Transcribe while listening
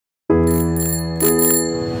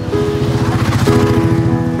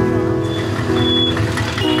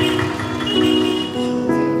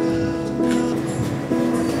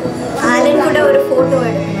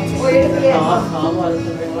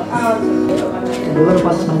Your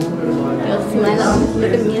smile,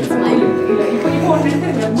 look at me and smile.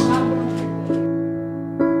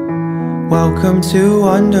 Welcome to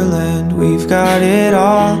Wonderland, we've got it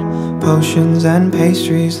all. Potions and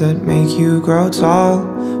pastries that make you grow tall.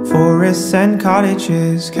 Forests and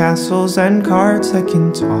cottages, castles and cards that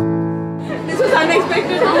can talk. This was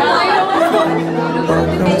unexpected.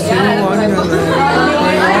 Welcome to Wonderland,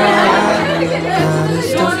 where you're at.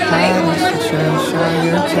 Goddess of Paris, treasure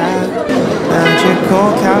your cat. Magical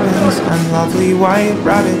cabins and lovely white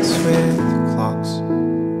rabbits with clocks.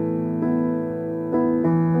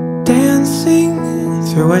 Dancing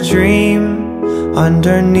through a dream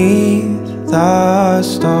underneath the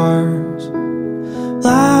stars.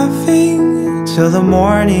 Laughing till the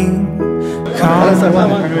morning comes.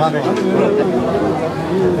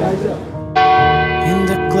 In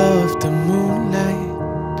the glow of the moonlight,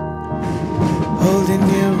 holding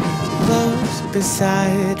you close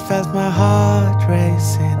beside, felt my heart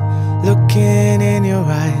racing, looking in your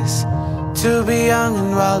eyes. To be young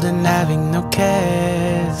and wild and having no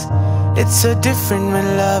cares. It's so different when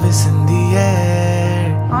love is in the air.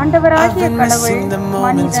 I've been missing the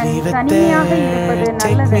moments we were there.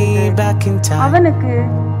 Take me back in time. And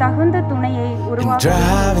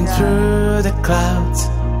driving through the clouds.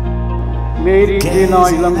 Mary Jeana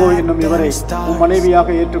Ilango என்னும் இவரை உன் மனைவியாக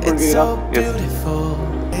ஏற்றுக்கொள்கிறார்.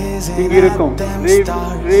 இங்கிருக்கும்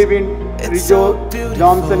Raveen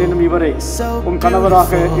Johnson என்னும் இவரை உன்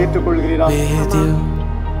கணவராக ஏற்றுக்கொள்கிறார்.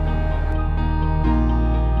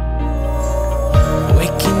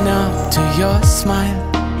 Waking up to your smile,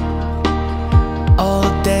 all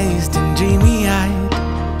dazed and dreamy-eyed,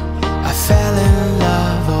 I fell in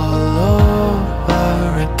love all over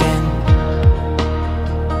again.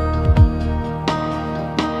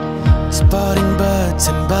 Spotting birds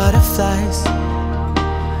and butterflies,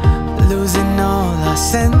 losing all our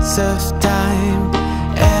sense of time.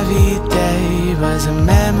 Every day was a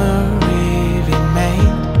memory we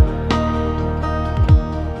made.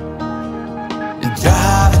 And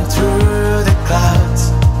driving through the clouds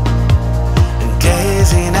and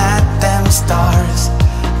gazing at them stars.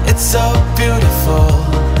 It's so beautiful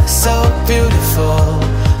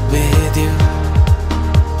with you.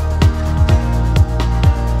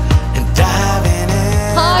 And diving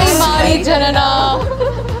in. Hi, Mari Jeana.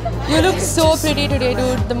 You look so pretty today,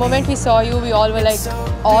 dude. The moment we saw you, we all were like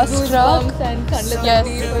awestruck. And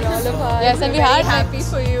Kanyakumari for all of us. Yes, and we had happy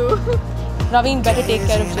for you. Raveen better take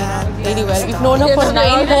care of Jeana really well. We've known her for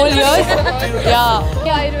 9 whole years.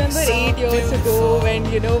 Yeah, I remember 8 years ago when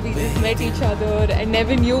we just met each other and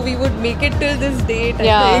never knew we would make it till this date.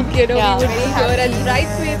 I think we would be here as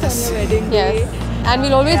bridesmaids on your wedding day. And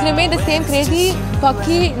we'll always remain the same crazy,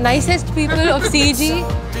 pucky, nicest people of CG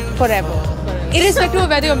forever. Irrespective of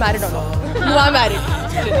whether you're married or not. You are married.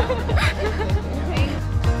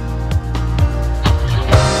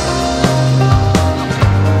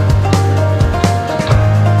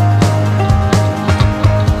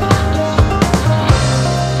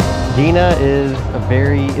 Jeana is a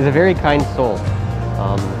very kind soul.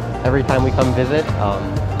 Every time we come visit,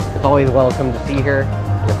 it's always welcome to see her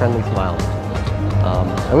and a friendly smile.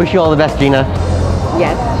 I wish you all the best, Jeana.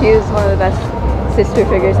 Yes, she is one of the best sister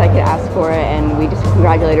figures I could ask for, and we just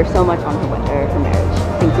congratulate her so much on her marriage.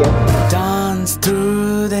 Thank you. Dance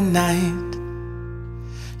through the night,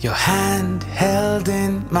 your hand held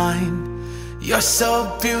in mine. You're so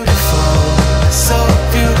beautiful,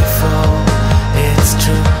 it's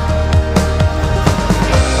true.